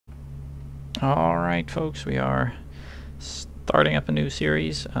Alright folks, we are starting up a new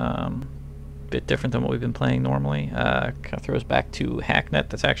series, bit different than what we've been playing normally. Kind of throws back to Hacknet.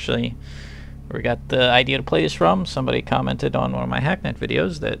 That's actually where we got the idea to play this from. Somebody commented on one of my Hacknet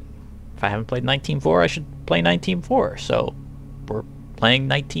videos that if I haven't played Nite Team 4, I should play Nite Team 4. So we're playing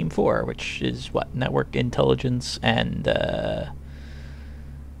Nite Team 4, which is what? Network intelligence and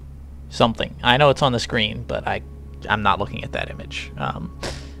something. I know it's on the screen, but I'm not looking at that image.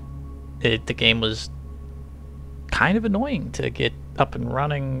 The game was kind of annoying to get up and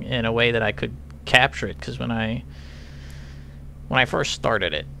running in a way that I could capture it, because when I first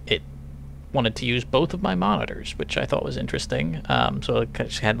started it, it wanted to use both of my monitors, which I thought was interesting. So it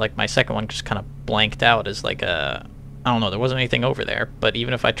just had like my second one just kind of blanked out as like a, I don't know, there wasn't anything over there. But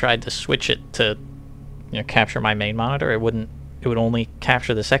even if I tried to switch it to, you know, capture my main monitor, it would only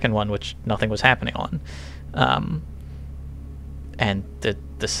capture the second one, which nothing was happening on. And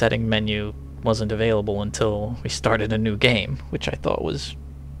the setting menu wasn't available until we started a new game, which I thought was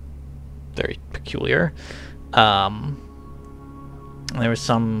very peculiar. There was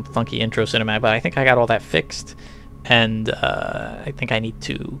some funky intro cinematic, but I think I got all that fixed, and I think I need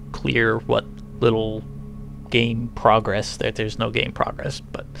to clear what little game progress there's no game progress,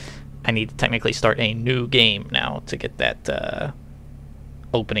 but I need to technically start a new game now to get that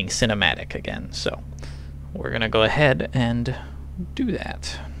opening cinematic again. So we're gonna go ahead and do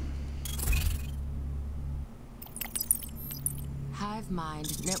that. Hive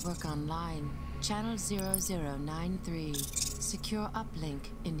Mind Network Online, Channel 0093. Secure uplink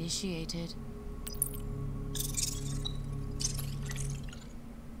initiated.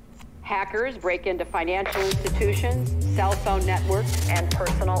 Hackers break into financial institutions, cell phone networks, and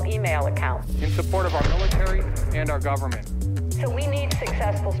personal email accounts. In support of our military and our government. So we need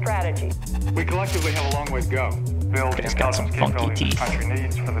successful strategy. We collectively have a long way to go. Build It's got some intelligence funky capabilities the teeth. country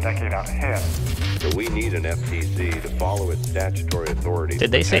needs for the decade out ahead. So we need an FTC to follow its statutory authority.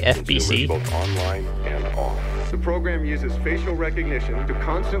 Did they say to protect FBC? consumers both online and off. The program uses facial recognition to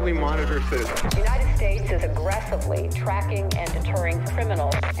constantly monitor citizens. The United States is aggressively tracking and deterring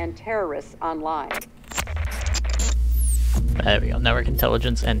criminals and terrorists online. There we go. Network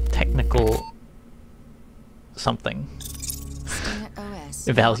intelligence and technical something. OS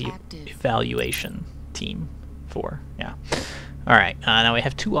active. Evaluation team 4. Yeah. Alright, now we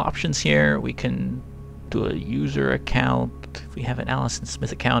have two options here. We can do a user account if we have an Allison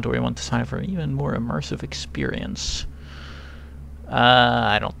Smith account, or we want to sign up for an even more immersive experience.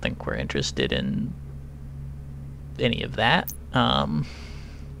 I don't think we're interested in any of that. But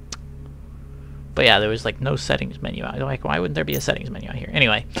yeah, there was like no settings menu. Like, why wouldn't there be a settings menu out here?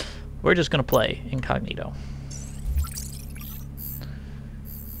 Anyway, we're just gonna play incognito.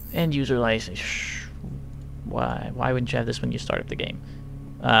 End user license. Why wouldn't you have this when you start up the game?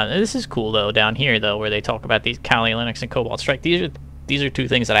 This is cool though. Down here though, where they talk about these Kali Linux and Cobalt Strike. These are two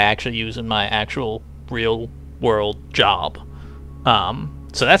things that I actually use in my actual real world job.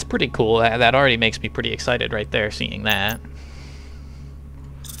 So that's pretty cool. That already makes me pretty excited right there, seeing that.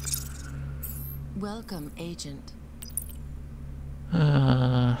 Welcome, Agent.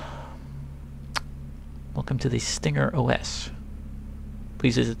 Welcome to the Stinger OS.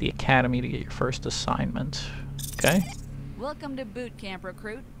 Please visit the Academy to get your first assignment. Okay. Welcome to Boot Camp,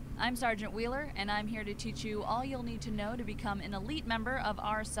 Recruit. I'm Sergeant Wheeler, and I'm here to teach you all you'll need to know to become an elite member of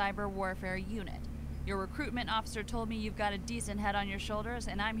our cyber warfare unit. Your recruitment officer told me you've got a decent head on your shoulders,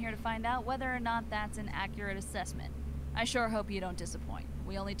 and I'm here to find out whether or not that's an accurate assessment. I sure hope you don't disappoint.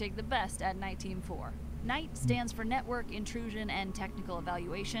 We only take the best at Nite Team 4. NITE stands for Network Intrusion and Technical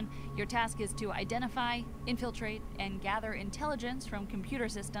Evaluation. Your task is to identify, infiltrate, and gather intelligence from computer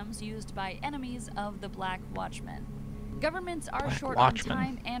systems used by enemies of the Black Watchmen. Governments are short on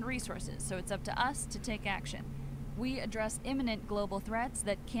time and resources, so it's up to us to take action. We address imminent global threats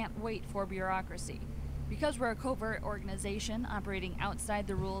that can't wait for bureaucracy. Because we're a covert organization operating outside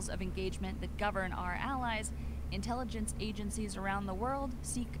the rules of engagement that govern our allies, intelligence agencies around the world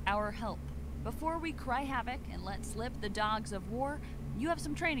seek our help. Before we cry havoc and let slip the dogs of war, you have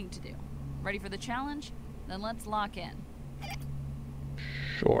some training to do. Ready for the challenge? Then let's lock in.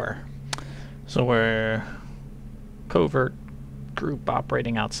 Sure. So we're covert group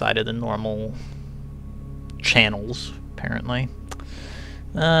operating outside of the normal channels, apparently.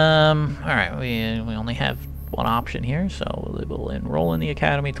 Alright, we only have one option here, so we'll enroll in the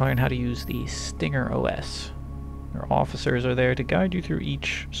Academy to learn how to use the Stinger OS. Our officers are there to guide you through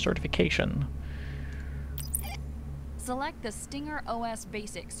each certification. Select the Stinger OS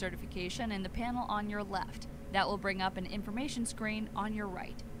Basics certification in the panel on your left. That will bring up an information screen on your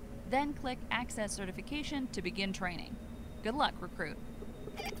right. Then click Access Certification to begin training. Good luck, recruit.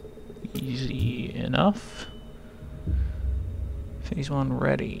 Easy enough. Phase 1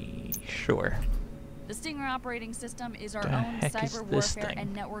 ready. Sure. The Stinger operating system is our The own heck is cyber this warfare thing?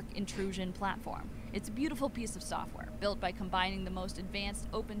 and network intrusion platform. It's a beautiful piece of software built by combining the most advanced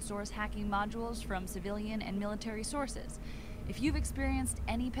open source hacking modules from civilian and military sources. If you've experienced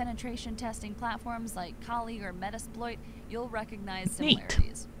any penetration testing platforms like Kali or Metasploit, you'll recognize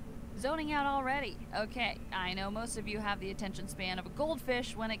similarities. Zoning out already? Okay, I know most of you have the attention span of a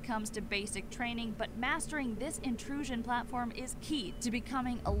goldfish when it comes to basic training, but mastering this intrusion platform is key to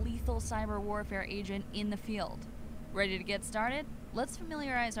becoming a lethal cyber warfare agent in the field. Ready to get started? Let's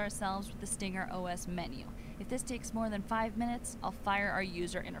familiarize ourselves with the Stinger OS menu. If this takes more than 5 minutes, I'll fire our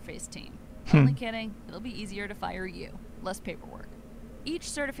user interface team. Only kidding, it'll be easier to fire you. Less paperwork. Each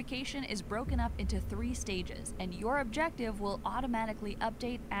certification is broken up into 3 stages, and your objective will automatically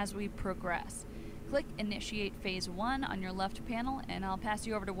update as we progress. Click Initiate Phase 1 on your left panel, and I'll pass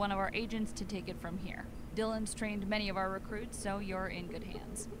you over to one of our agents to take it from here. Dylan's trained many of our recruits, so you're in good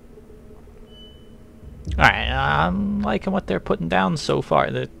hands. Alright, I'm liking what they're putting down so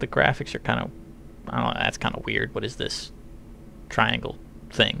far. The graphics are kind of, I don't know, that's kind of weird. What is this triangle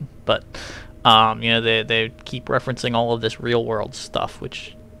thing? But you know, they keep referencing all of this real world stuff,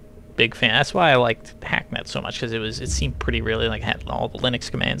 which big fan. That's why I liked Hacknet so much, because it seemed pretty real. Like, had all the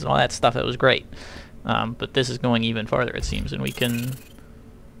Linux commands and all that stuff. That was great. But this is going even farther, it seems, and we can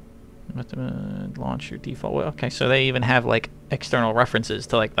launch your default. Well, okay, so they even have like external references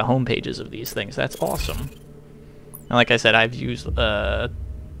to like the home pages of these things. That's awesome. And like I said, I've used the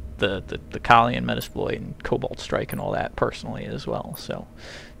Kali and Metasploit and Cobalt Strike and all that personally as well. So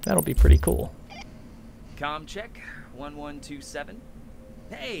that'll be pretty cool. Comm check, 1127.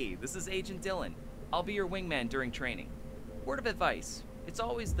 Hey, this is Agent Dylan. I'll be your wingman during training. Word of advice, it's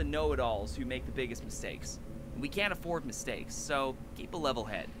always the know-it-alls who make the biggest mistakes. We can't afford mistakes, so keep a level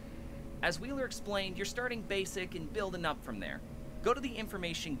head. As Wheeler explained, you're starting basic and building up from there. Go to the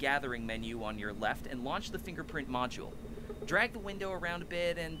information gathering menu on your left and launch the fingerprint module. Drag the window around a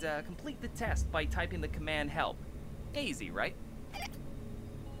bit and complete the test by typing the command help. Easy, right?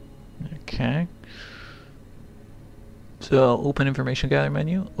 Okay. So open information gather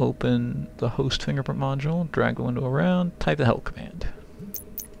menu, open the host fingerprint module, drag the window around, type the help command.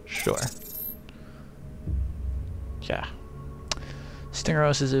 Sure. Yeah. Stinger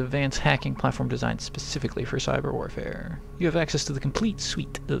OS is an advanced hacking platform designed specifically for cyber warfare. You have access to the complete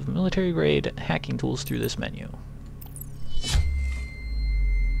suite of military-grade hacking tools through this menu.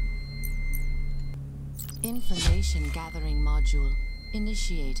 Information gathering module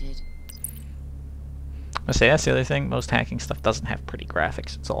initiated. I say that's the other thing. Most hacking stuff doesn't have pretty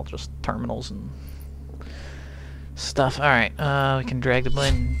graphics. It's all just terminals and stuff. All right, we can drag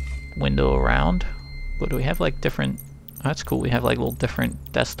the window around. What do we have? Like different. Oh, that's cool. We have like little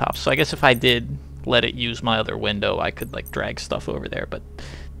different desktops. So I guess if I did let it use my other window, I could like drag stuff over there. But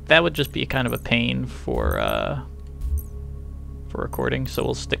that would just be kind of a pain for recording. So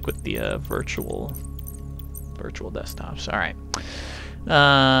we'll stick with the virtual desktops. All right.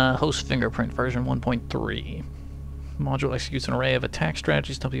 Host fingerprint version 1.3. Module executes an array of attack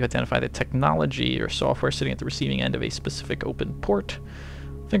strategies to help you identify the technology or software sitting at the receiving end of a specific open port.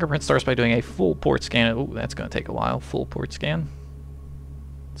 Fingerprint starts by doing a full port scan. Oh, that's going to take a while. Full port scan.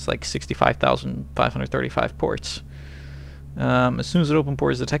 It's like 65,535 ports. As soon as an open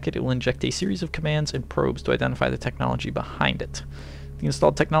port is detected, it will inject a series of commands and probes to identify the technology behind it. If the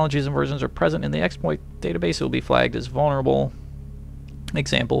installed technologies and versions are present in the exploit database, it will be flagged as vulnerable.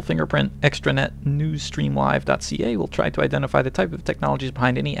 Example, fingerprint extranet newsstreamlive.ca will try to identify the type of technologies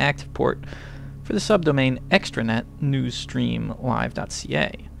behind any active port for the subdomain extranet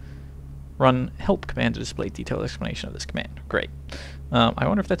newsstreamlive.ca. Run help command to display detailed explanation of this command. Great. I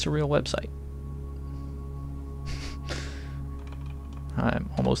wonder if that's a real website. I'm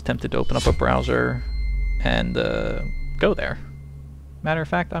almost tempted to open up a browser and go there. Matter of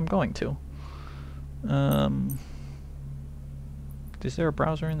fact, I'm going to. Is there a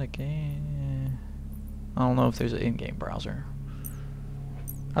browser in the game? I don't know if there's an in-game browser.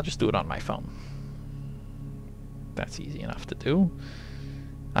 I'll just do it on my phone. That's easy enough to do.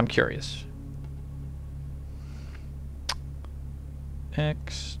 I'm curious.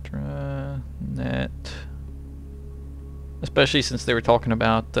 Extranet. Especially since they were talking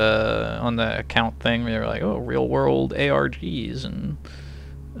about on the account thing, they were like, oh, real world ARGs and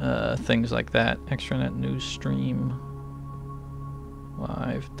things like that. Extranet newsstream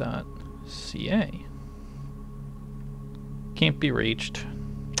live.ca. Can't be reached.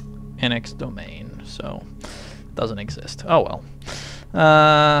 NX domain, so doesn't exist. Oh well.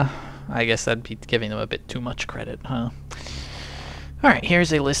 I guess that'd be giving them a bit too much credit, huh? Alright,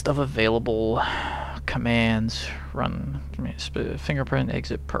 here's a list of available commands. Run fingerprint,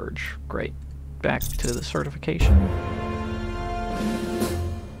 exit, purge. Great. Back to the certification.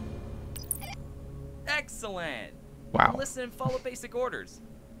 Excellent! Wow. Listen and follow basic orders.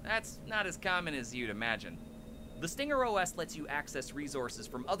 That's not as common as you'd imagine. The Stinger OS lets you access resources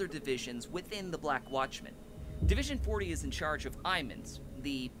from other divisions within the Black Watchman. Division 40 is in charge of IMINS,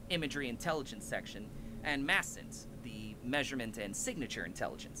 the Imagery Intelligence section, and MASINS, the Measurement and Signature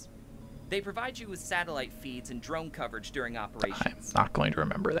Intelligence. They provide you with satellite feeds and drone coverage during operations. I'm not going to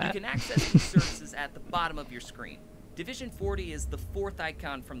remember that. You can access these services at the bottom of your screen. Division 40 is the fourth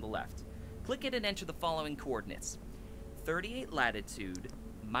icon from the left. Click it and enter the following coordinates. 38 latitude,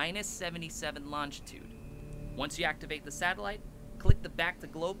 minus 77 longitude. Once you activate the satellite, click the back to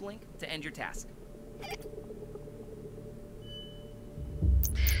globe link to end your task.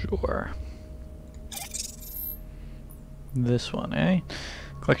 Sure. This one, eh?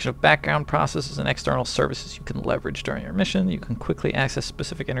 Collection of background processes and external services you can leverage during your mission. You can quickly access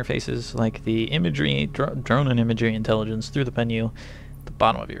specific interfaces like the imagery, drone and imagery intelligence through the menu at the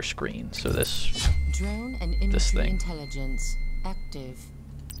bottom of your screen. So this Drone and imagery intelligence active.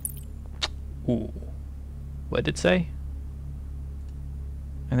 Ooh. What did it say?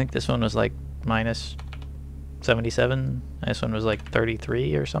 I think this one was like minus 77. This one was like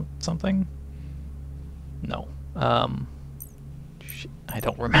 33 or something. No. Shit, I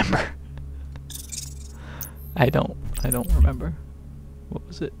don't remember. I don't remember. What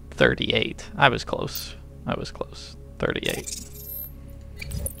was it? 38. I was close. 38.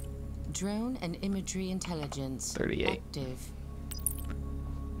 Drone and imagery intelligence 38. active.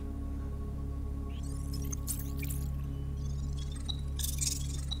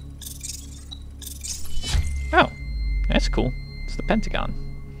 Oh, that's cool. It's the Pentagon.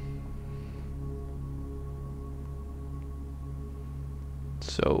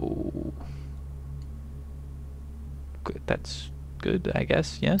 So good. That's good, I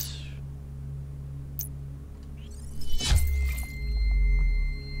guess. Yes.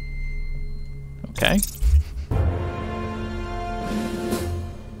 Okay.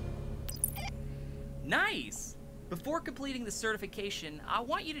 Nice! Before completing the certification, I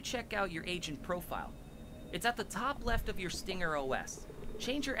want you to check out your agent profile. It's at the top left of your Stinger OS.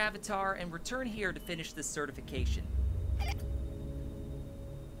 Change your avatar and return here to finish this certification.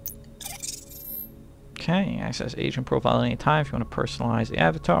 Okay, access agent profile at any time if you want to personalize the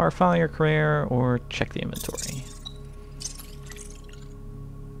avatar, follow your career, or check the inventory.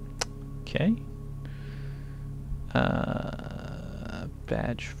 Okay.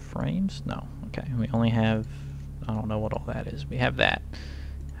 Badge frames? No. Okay, we only have... I don't know what all that is. We have that.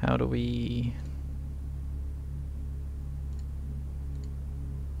 How do we...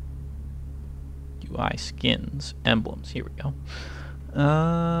 UI skins, emblems. Here we go.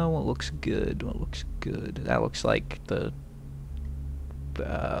 What looks good? What looks good? That looks like the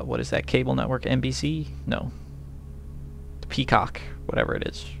what is that cable network? NBC? No. The Peacock, whatever it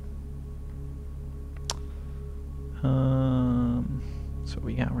is. So what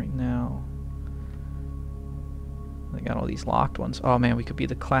we got right now. They got all these locked ones. Oh man, we could be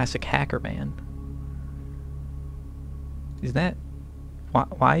the classic hacker man. Is that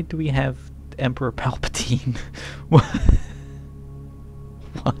why do we have Emperor Palpatine? What?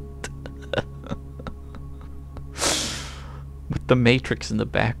 With the Matrix in the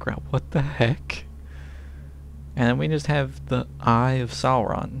background. What the heck? And then we just have the Eye of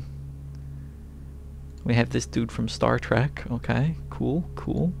Sauron. We have this dude from Star Trek. Okay, cool,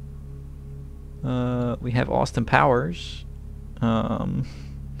 cool. We have Austin Powers. We have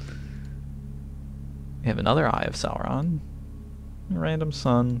another Eye of Sauron. A random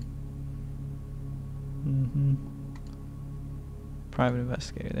sun. Private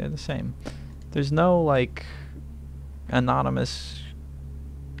investigator. They're the same. There's no, like, anonymous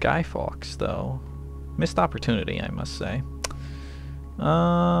Guy Fawkes, though. Missed opportunity, I must say.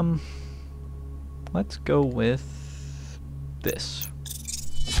 Let's go with this.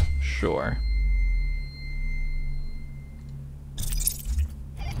 Sure.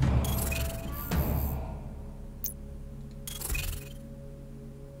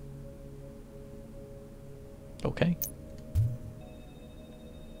 Okay.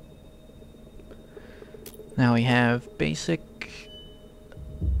 Now we have basic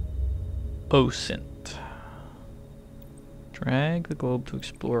OSINT. Drag the globe to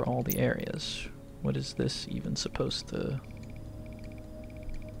explore all the areas. What is this even supposed to...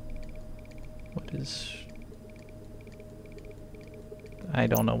 What is... I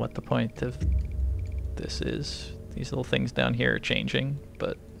don't know what the point of this is. These little things down here are changing,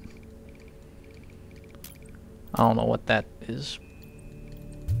 but... I don't know what that is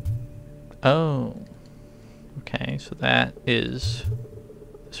Oh. Okay, so that is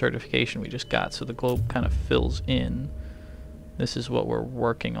the certification we just got. So the globe kind of fills in. This is what we're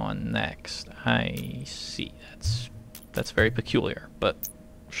working on next. I see. That's very peculiar, but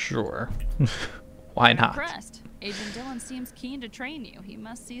sure. Why I'm not? impressed. Agent Dillon seems keen to train you. He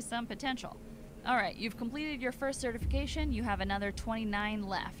must see some potential. Alright, you've completed your first certification. You have another 29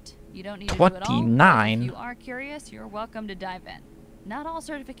 left. You don't need to do it all. 29? If you are curious, you're welcome to dive in. Not all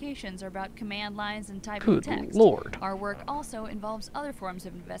certifications are about command lines and typing Good text. Lord. Our work also involves other forms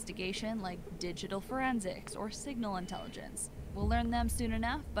of investigation like digital forensics or signal intelligence. We'll learn them soon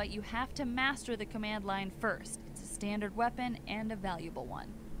enough, but you have to master the command line first. It's a standard weapon and a valuable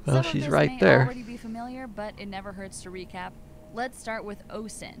one. Well, Some of she's this right may there. already be familiar, but it never hurts to recap. Let's start with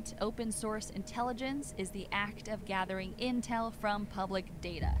OSINT. Open Source Intelligence is the act of gathering intel from public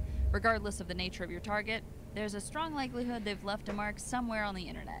data. Regardless of the nature of your target, there's a strong likelihood they've left a mark somewhere on the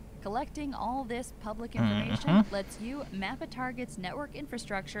internet. Collecting all this public information lets you map a target's network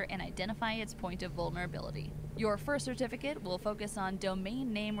infrastructure and identify its point of vulnerability. Your first certificate will focus on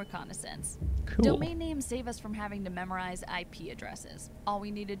domain name reconnaissance. Cool. Domain names save us from having to memorize IP addresses. All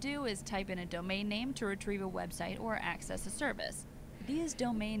we need to do is type in a domain name to retrieve a website or access a service. These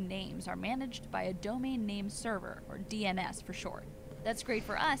domain names are managed by a domain name server, or DNS for short. That's great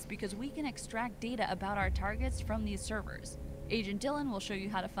for us because we can extract data about our targets from these servers. Agent Dillon will show you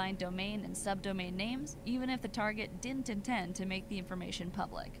how to find domain and subdomain names, even if the target didn't intend to make the information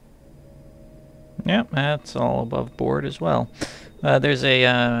public. Yep, that's all above board as well. There's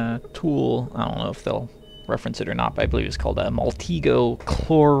a tool, I don't know if they'll reference it or not, but I believe it's called Maltego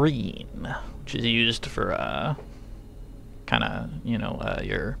Chlorine, which is used for kind of,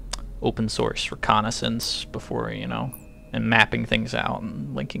 your open source reconnaissance before, and mapping things out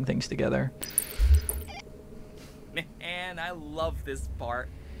and linking things together. Man, I love this part.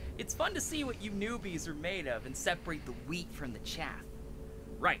 It's fun to see what you newbies are made of and separate the wheat from the chaff.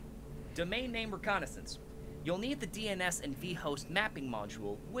 Right, domain name reconnaissance. You'll need the DNS and vhost mapping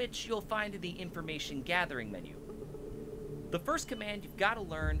module, which you'll find in the information gathering menu. The first command you've got to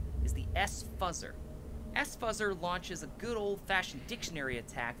learn is the sfuzzer. Sfuzzer launches a good old-fashioned dictionary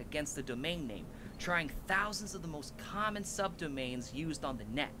attack against the domain name, trying thousands of the most common subdomains used on the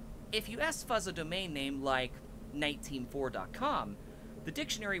net. If you sfuzz a domain name like NiteTeam4.com, the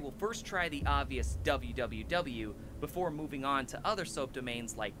dictionary will first try the obvious www before moving on to other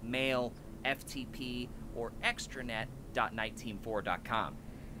subdomains like mail, FTP, or extranet.NiteTeam4.com.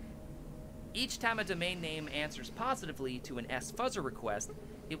 Each time a domain name answers positively to an sfuzzer request,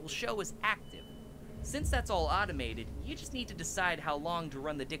 it will show as active. Since that's all automated, you just need to decide how long to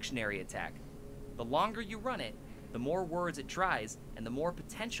run the dictionary attack. The longer you run it, the more words it tries, and the more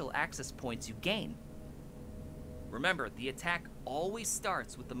potential access points you gain. Remember, the attack always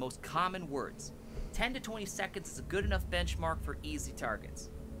starts with the most common words. 10 to 20 seconds is a good enough benchmark for easy targets.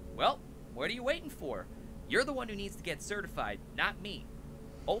 Well, what are you waiting for? You're the one who needs to get certified, not me.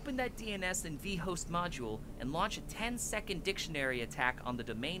 Open that DNS and vhost module and launch a 10-second dictionary attack on the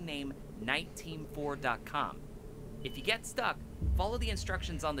domain name NiteTeam4.com. If you get stuck, follow the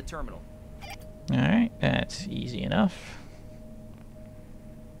instructions on the terminal. Alright, that's easy enough.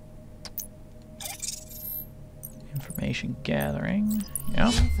 Information gathering.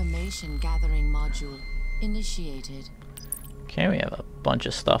 Yep. Information gathering module initiated. Okay, we have a bunch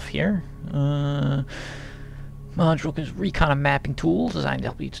of stuff here. Module is recon and mapping tools designed to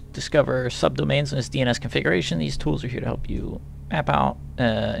help you discover subdomains in this DNS configuration. These tools are here to help you map out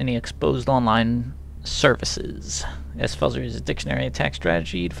any exposed online services. sfuzzer is a dictionary attack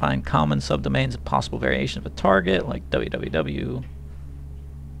strategy to find common subdomains and possible variations of a target, like www,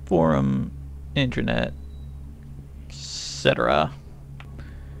 forum, intranet, etc.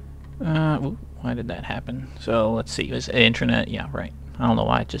 Why did that happen? So let's see. It was intranet. Yeah, right. I don't know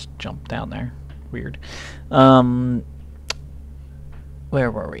why it just jumped down there. Weird. Where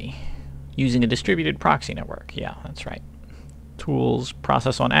were we? Using a distributed proxy network. Yeah, that's right. Tools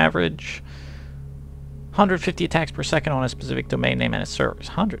process on average 150 attacks per second on a specific domain name and its servers.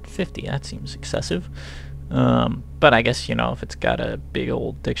 150, that seems excessive. But I guess, if it's got a big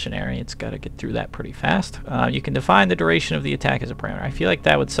old dictionary, it's got to get through that pretty fast. You can define the duration of the attack as a parameter. I feel like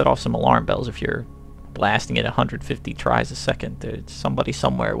that would set off some alarm bells if you're blasting it 150 tries a second. Somebody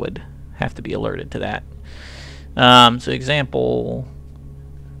somewhere would have to be alerted to that. So example,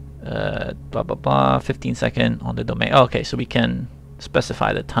 15 second on the domain. Oh, okay, so we can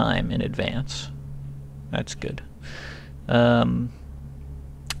specify the time in advance. That's good. OSINT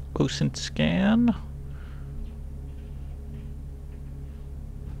scan.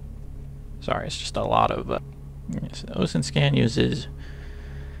 Sorry, it's just a lot of... OSINT scan uses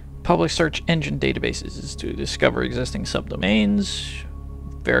public search engine databases to discover existing subdomains.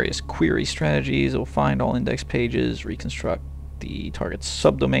 Various query strategies will find all index pages, reconstruct the target's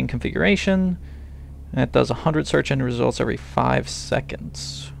subdomain configuration. That does 100 search engine results every 5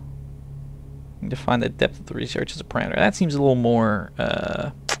 seconds. Define the depth of the research as a parameter. That seems a little more,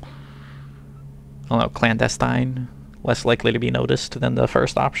 I don't know, clandestine. Less likely to be noticed than the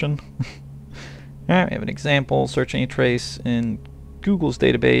first option. Alright, we have an example. Search any trace in Google's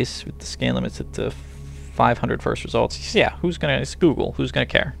database with the scan limit set to 500 first results. Yeah, it's Google. Who's gonna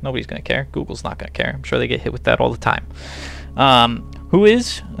care? Nobody's gonna care. Google's not gonna care. I'm sure they get hit with that all the time.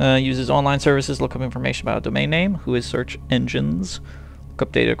 Whois uses online services to look up information about a domain name. Whois search engines look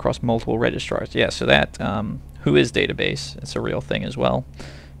up data across multiple registrars. Yeah, so that Whois database, it's a real thing as well.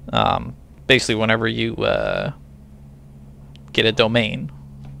 Basically, whenever you get a domain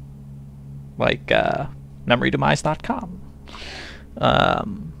like memorydemise.com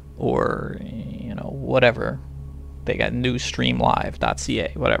or whatever, they got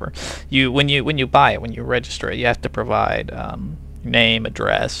newsstreamlive.ca, whatever. When you buy it, when you register it, you have to provide your name,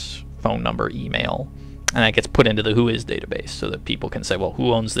 address, phone number, email, and that gets put into the Whois database so that people can say, well,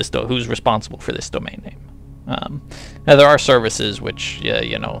 who owns this? Who's responsible for this domain name? Now there are services which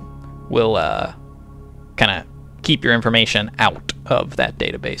will kind of keep your information out of that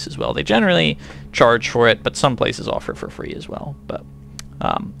database as well. They generally charge for it, but some places offer it for free as well. But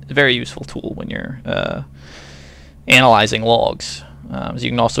a very useful tool when you're analyzing logs. So you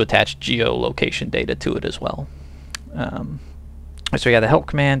can also attach geolocation data to it as well. So we got the help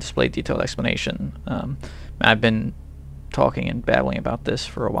command, display detailed explanation. I've been talking and babbling about this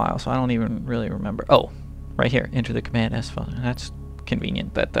for a while, so I don't even really remember. Oh, right here, enter the command S file. That's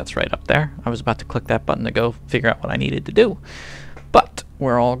convenient that that's right up there. I was about to click that button to go figure out what I needed to do, but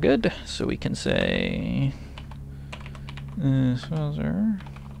we're all good. So we can say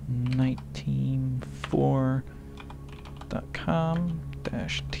Nite Team 4.com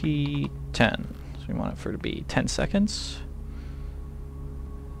 -T10. So we want it to be 10 seconds.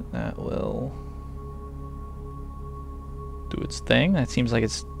 That will do its thing. That seems like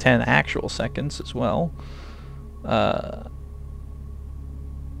it's 10 actual seconds as well.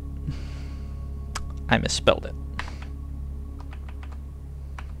 I misspelled it.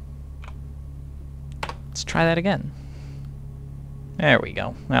 Let's try that again. There we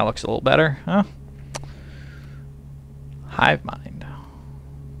go. That looks a little better, huh? Hive mind.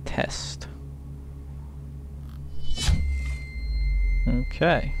 Test.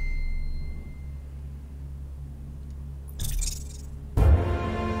 Okay.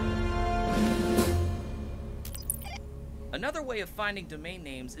 Another way of finding domain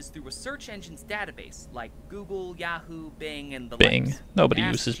names is through a search engine's database, like Google, Yahoo, Bing, and the Bing. likes. Nobody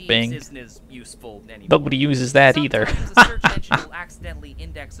Ask uses Jeeves Bing. Isn't as useful anymore. Nobody uses that either. Sometimes a search engine will accidentally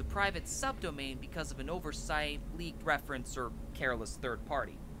index a private subdomain because of an oversight, leaked reference, or careless third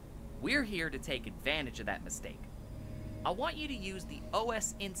party. We're here to take advantage of that mistake. I want you to use the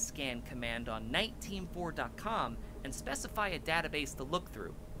OSINTSCAN command on NiteTeam4.com and specify a database to look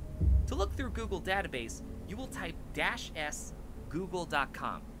through. To look through Google database, you will type -s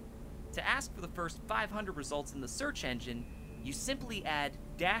google.com. To ask for the first 500 results in the search engine, you simply add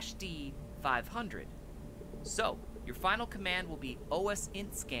 -d 500. So, your final command will be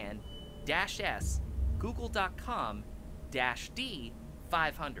OSINTSCAN -s google.com -d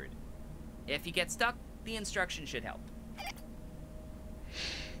 500. If you get stuck, the instruction should help.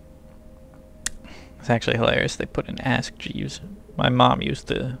 It's actually hilarious. They put in Ask Jeeves. My mom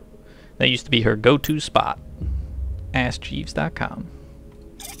that used to be her go-to spot. AskJeeves.com.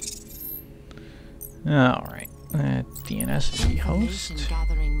 Alright. DNS host.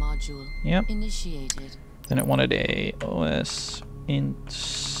 Gathering module Yep. initiated. Then it wanted a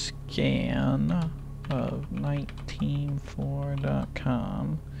OSINTSCAN of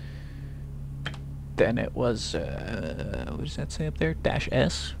NiteTeam4.com. Then it was, what does that say up there?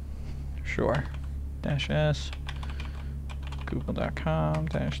 -S. Sure. -S. Google.com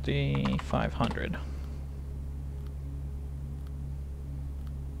 -d 500.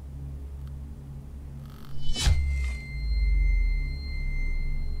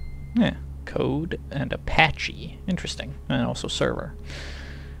 Yeah, code and Apache. Interesting. And also server.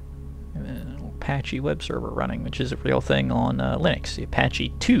 And then an Apache web server running, which is a real thing on Linux. The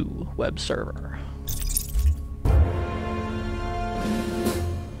Apache 2 web server.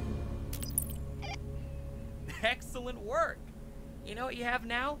 Excellent work! You know what you have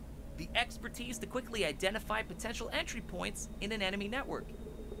now? The expertise to quickly identify potential entry points in an enemy network.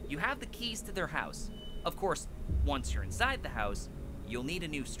 You have the keys to their house. Of course, once you're inside the house, you'll need a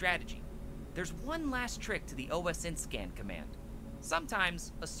new strategy. There's one last trick to the OSINTSCAN command.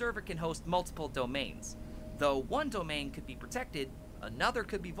 Sometimes, a server can host multiple domains. Though one domain could be protected, another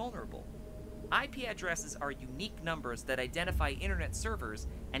could be vulnerable. IP addresses are unique numbers that identify internet servers,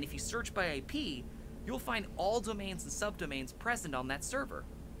 and if you search by IP, you'll find all domains and subdomains present on that server.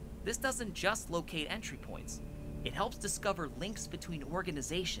 This doesn't just locate entry points. It helps discover links between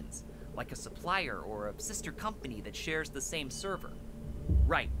organizations, like a supplier or a sister company that shares the same server.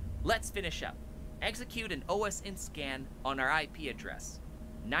 Right, let's finish up. Execute an OSINT scan on our IP address,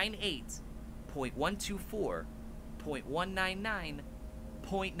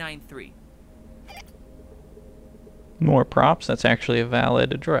 98.124.199.93. More props, that's actually a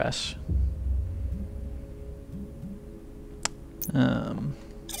valid address.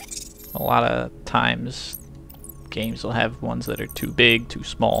 A lot of times games will have ones that are too big, too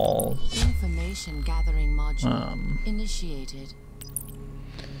small. Information gathering module initiated.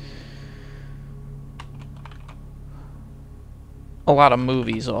 A lot of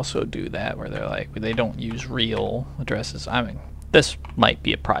movies also do that, where they're like, they don't use real addresses. I mean, this might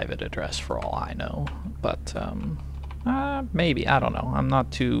be a private address for all I know, but maybe, I don't know. I'm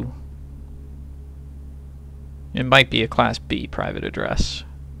not too... It might be a Class B private address,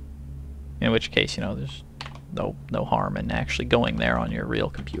 in which case, you know, there's no harm in actually going there on your real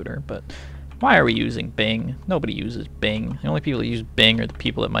computer. But why are we using Bing? Nobody uses Bing. The only people that use Bing are the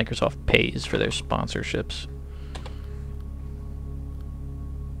people that Microsoft pays for their sponsorships.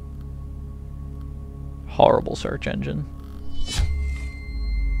 Horrible search engine.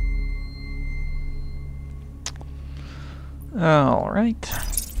 All right.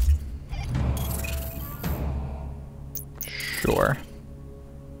 Sure.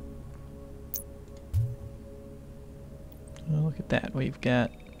 Oh, look at that. We've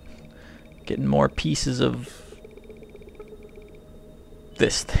got getting more pieces of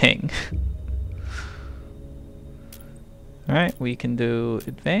this thing. Alright, we can do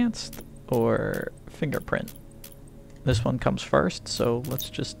advanced or fingerprint. This one comes first, so let's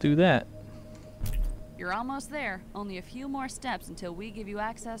just do that. You're almost there. Only a few more steps until we give you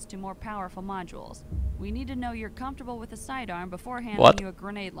access to more powerful modules. We need to know you're comfortable with a sidearm before handing you a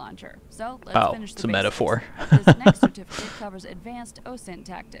grenade launcher. So let's finish the it's a basics. metaphor. This next certificate covers advanced OSINT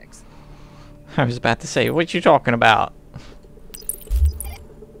tactics. I was about to say, what you talking about?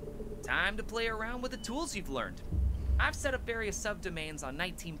 Time to play around with the tools you've learned. I've set up various subdomains on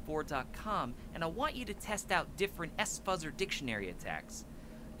NiteTeam4.com, and I want you to test out different S-Fuzzer dictionary attacks.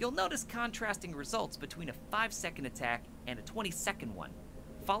 You'll notice contrasting results between a 5-second attack and a 20-second one.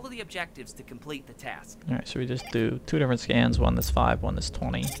 Follow the objectives to complete the task. Alright, so we just do 2 different scans, one that's 5, one that's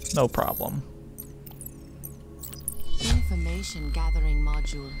 20. No problem. Information gathering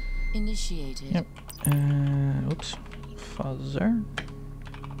module initiated. Yep. Oops. Fuzzer.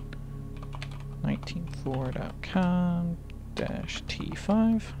 19.4.com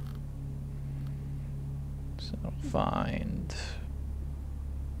 -T5. So find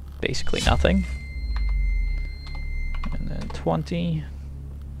basically nothing. And then 20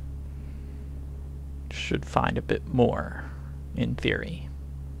 should find a bit more, in theory.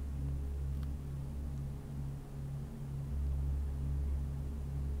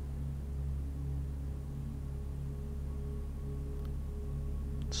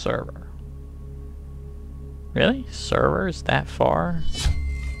 Server. Really? Server is that far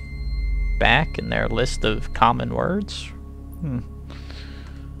back in their list of common words?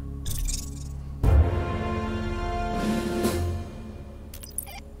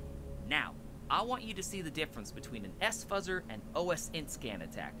 Now, I want you to see the difference between an S-Fuzzer and OSINT scan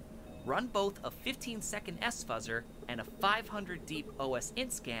attack. Run both a 15-second S-Fuzzer and a 500 deep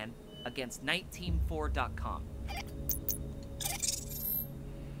OSINT scan against NiteTeam4.com.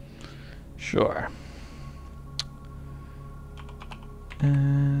 Sure.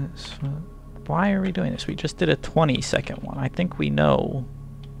 So why are we doing this? We just did a 20-second one. I think we know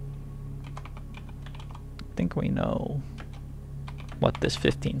what this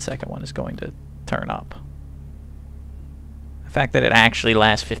 15-second one is going to turn up. The fact that it actually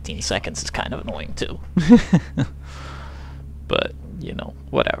lasts 15 seconds is kind of annoying too. But, you know,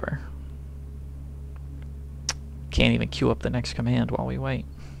 whatever. Can't even queue up the next command while we wait.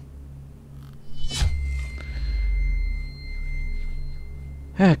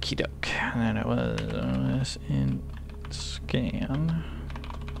 Okie doke. And then it was in scan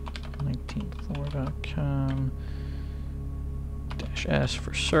 19.4.com -S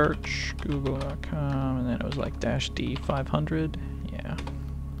for search, google.com, and then it was like -D 500. Yeah.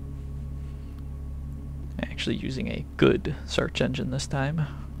 Actually using a good search engine this time.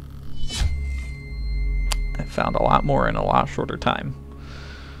 I found a lot more in a lot shorter time.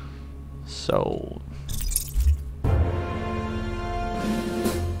 So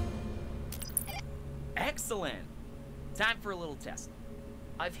Excellent! Time for a little test.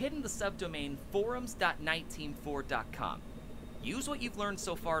 I've hidden the subdomain forums.niteteam4.com. Use what you've learned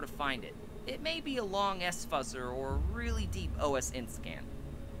so far to find it. It may be a long S-fuzzer or a really deep OS int scan.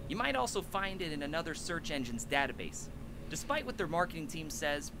 You might also find it in another search engine's database. Despite what their marketing team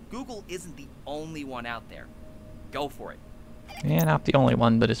says, Google isn't the only one out there. Go for it. Yeah, not the only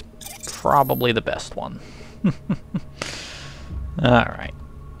one, but it's probably the best one. Alright.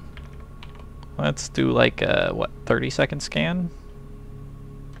 Let's do like a, what, 30-second scan?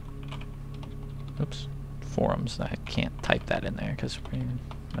 Oops. Forums. I can't type that in there because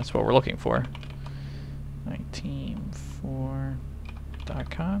that's what we're looking for.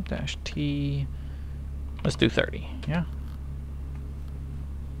 niteteam4.com-t. Let's do 30, yeah?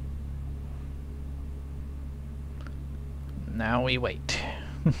 Now we wait.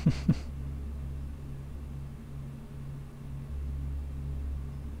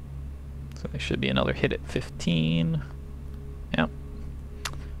 So there should be another hit at 15. Yep.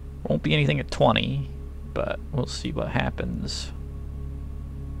 Won't be anything at 20, but we'll see what happens.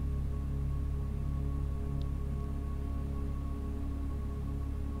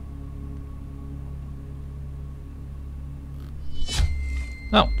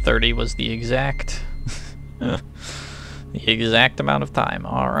 Oh, 30 was the exact the exact amount of time.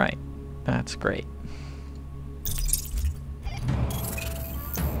 All right. That's great.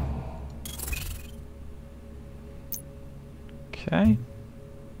 Okay.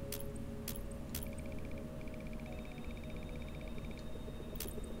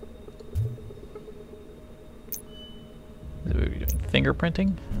 We're doing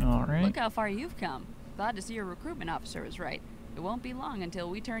fingerprinting. All right. Look how far you've come. Glad to see your recruitment officer is right. It won't be long until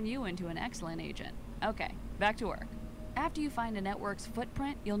we turn you into an excellent agent. Okay, back to work. After you find a network's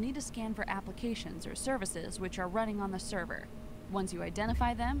footprint, you'll need to scan for applications or services which are running on the server. Once you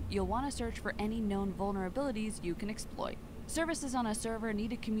identify them, you'll want to search for any known vulnerabilities you can exploit. Services on a server need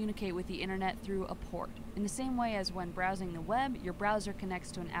to communicate with the internet through a port. In the same way as when browsing the web, your browser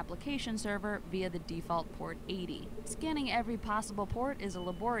connects to an application server via the default port 80. Scanning every possible port is a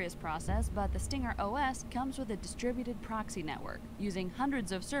laborious process, but the Stinger OS comes with a distributed proxy network, using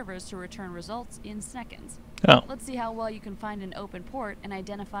hundreds of servers to return results in seconds. Oh. Let's see how well you can find an open port and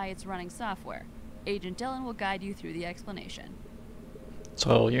identify its running software. Agent Dylan will guide you through the explanation.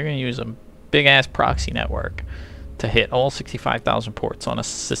 So you're going to use a big-ass proxy network to hit all 65,000 ports on a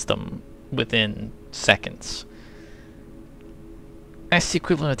system within seconds. That's the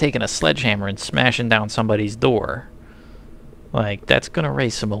equivalent of taking a sledgehammer and smashing down somebody's door. Like, that's going to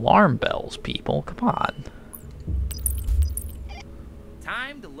raise some alarm bells, people. Come on.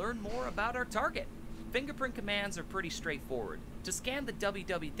 Time to learn more about our target. Fingerprint commands are pretty straightforward. To scan the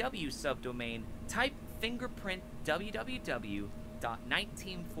www subdomain, type fingerprint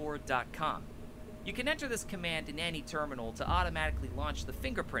www.niteteam4.com. You can enter this command in any terminal to automatically launch the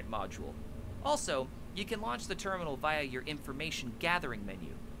fingerprint module. Also, you can launch the terminal via your information gathering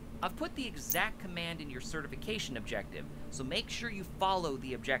menu. I've put the exact command in your certification objective, so make sure you follow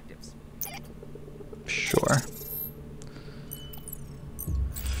the objectives. Sure.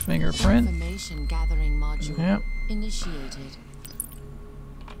 Fingerprint. Information gathering module Yep. initiated.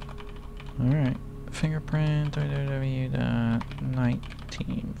 Alright. Fingerprint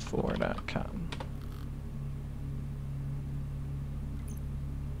www.niteteam4.com.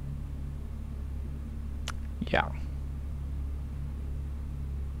 Yeah.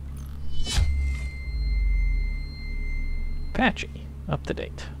 Patchy. Up to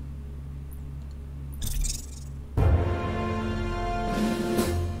date.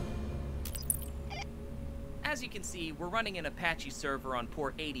 As you can see, we're running an Apache server on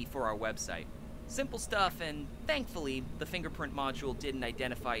port 80 for our website. Simple stuff, and thankfully, the fingerprint module didn't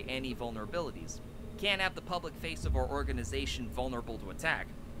identify any vulnerabilities. Can't have the public face of our organization vulnerable to attack.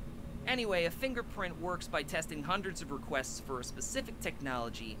 Anyway, a fingerprint works by testing hundreds of requests for a specific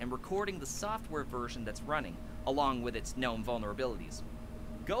technology and recording the software version that's running, along with its known vulnerabilities.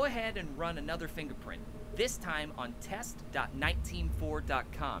 Go ahead and run another fingerprint, this time on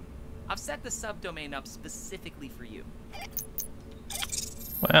test.niteteam4.com. I've set the subdomain up specifically for you.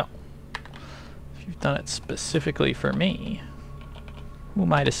 Well, if you've done it specifically for me, who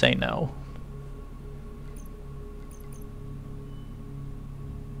am I to say no?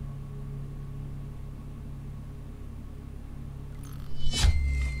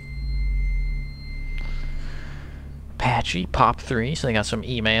 Apache POP3, so they got some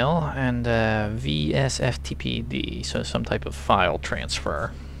email, and VSFTPD, so some type of file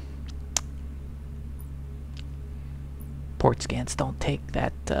transfer. Port scans don't take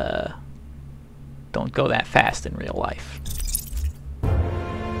that, don't go that fast in real life.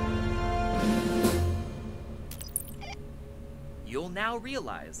 now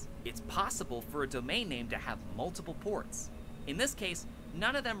realize it's possible for a domain name to have multiple ports. In this case,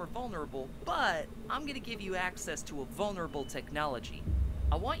 none of them are vulnerable, but I'm going to give you access to a vulnerable technology.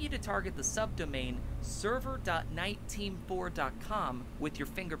 I want you to target the subdomain server.niteteam4.com with your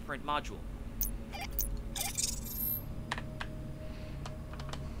fingerprint module.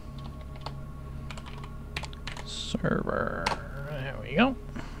 Server. There we go.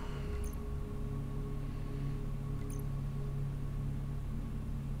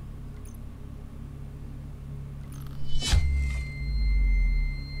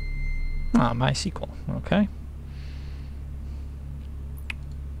 Ah, MySQL. Okay.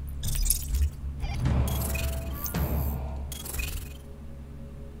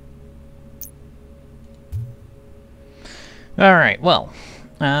 All right. Well,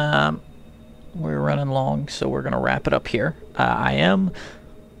 we're running long, so we're gonna wrap it up here. I am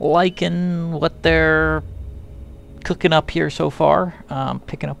liking what they're cooking up here so far.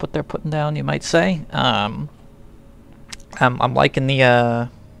 Picking up what they're putting down, you might say. I'm liking the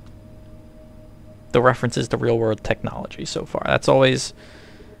references to real-world technology so far. It's always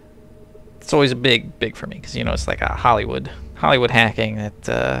a big for me, because you know it's like a Hollywood hacking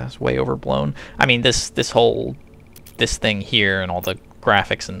that is way overblown. I mean, this thing here and all the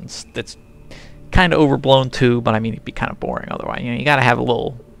graphics and that's kind of overblown too, but I mean it'd be kind of boring otherwise. You know, you gotta have a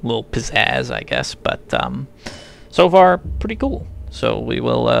little pizzazz, I guess. But so far pretty cool. So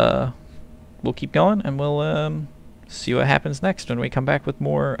we'll keep going, and we'll see what happens next when we come back with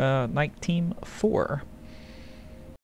more Nite Team 4.